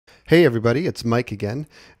Hey everybody, it's Mike again.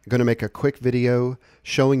 I'm going to make a quick video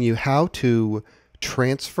showing you how to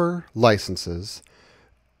transfer licenses,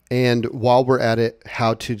 and while we're at it,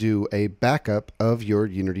 how to do a backup of your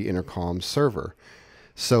Unity Intercom server.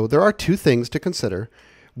 So there are two things to consider.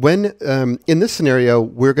 When in this scenario,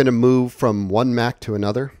 we're going to move from one Mac to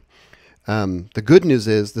another. The good news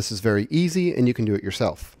is this is very easy and you can do it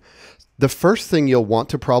yourself. The first thing you'll want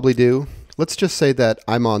to probably do, let's just say that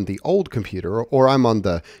I'm on the old computer or I'm on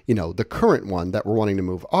the, the current one that we're wanting to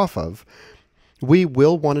move off of. We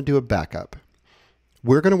will want to do a backup.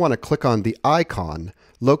 We're going to want to click on the icon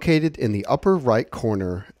located in the upper right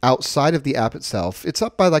corner outside of the app itself. It's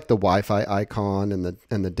up by like the Wi-Fi icon and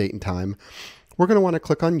the date and time. We're going to want to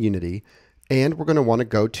click on Unity and we're going to want to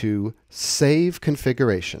go to Save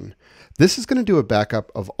Configuration. This is going to do a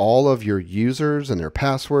backup of all of your users and their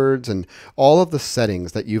passwords and all of the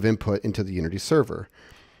settings that you've input into the Unity server.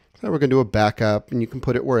 So we're going to do a backup, and you can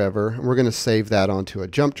put it wherever. And we're going to save that onto a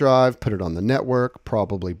jump drive, put it on the network,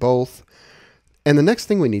 probably both. And the next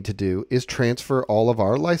thing we need to do is transfer all of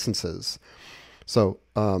our licenses. So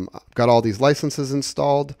I've got all these licenses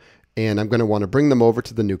installed, and I'm going to want to bring them over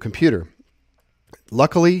to the new computer.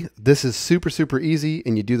 Luckily, this is super easy,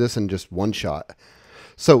 and you do this in just one shot.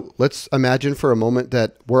 So let's imagine for a moment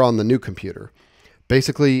that we're on the new computer.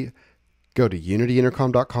 Basically, go to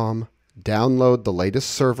unityintercom.com, download the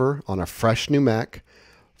latest server on a fresh new Mac,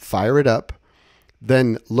 fire it up,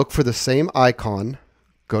 then look for the same icon,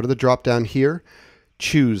 go to the drop down here,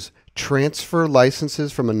 choose transfer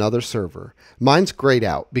licenses from another server. Mine's grayed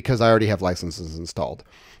out because I already have licenses installed,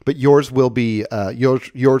 but yours will be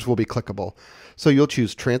yours will be clickable. So you'll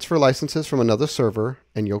choose transfer licenses from another server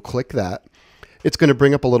and you'll click that. It's going to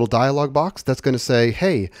bring up a little dialog box that's going to say,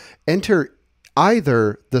 hey, enter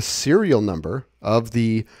either the serial number of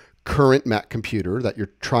the current Mac computer that you're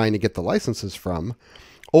trying to get the licenses from,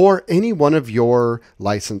 or any one of your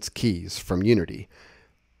license keys from Unity.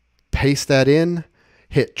 Paste that in,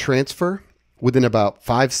 hit transfer. Within about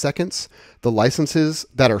 5 seconds, the licenses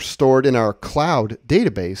that are stored in our cloud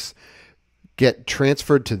database get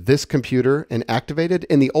transferred to this computer and activated,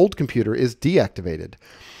 and the old computer is deactivated.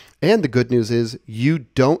 And the good news is you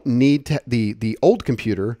don't need to, the old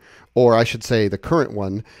computer, or I should say the current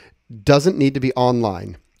one, doesn't need to be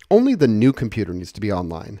online. Only the new computer needs to be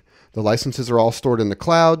online. The licenses are all stored in the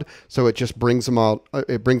cloud, so it just brings them on,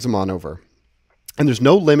 over. And there's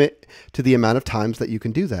no limit to the amount of times that you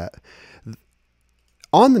can do that.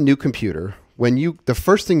 On the new computer, the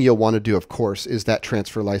first thing you'll want to do, of course, is that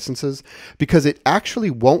transfer licenses, because it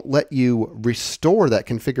actually won't let you restore that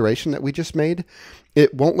configuration that we just made.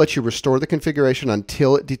 It won't let you restore the configuration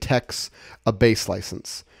until it detects a base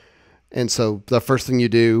license. And so the first thing you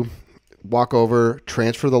do, walk over,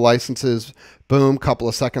 transfer the licenses, boom, couple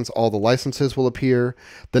of seconds, all the licenses will appear.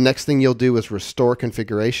 The next thing you'll do is restore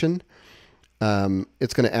configuration.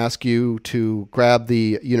 It's going to ask you to grab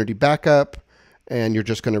the Unity backup, and you're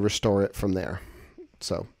just going to restore it from there.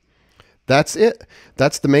 So that's it.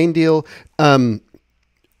 That's the main deal.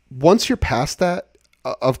 Once you're past that,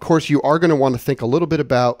 of course, you are going to want to think a little bit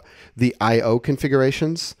about the I/O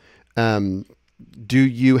configurations. Do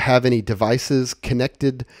you have any devices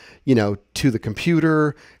connected, to the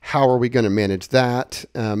computer? How are we going to manage that?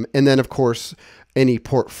 And then, of course, any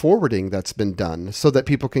port forwarding that's been done so that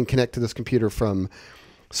people can connect to this computer from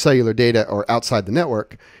cellular data or outside the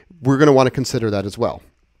network. We're going to want to consider that as well.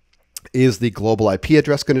 Is the global IP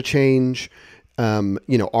address going to change? Am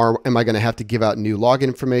I going to have to give out new login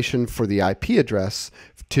information for the IP address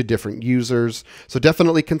to different users? So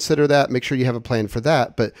definitely consider that. Make sure you have a plan for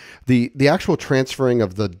that. But the actual transferring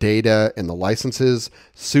of the data and the licenses,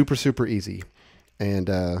 super easy. And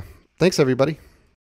thanks, everybody.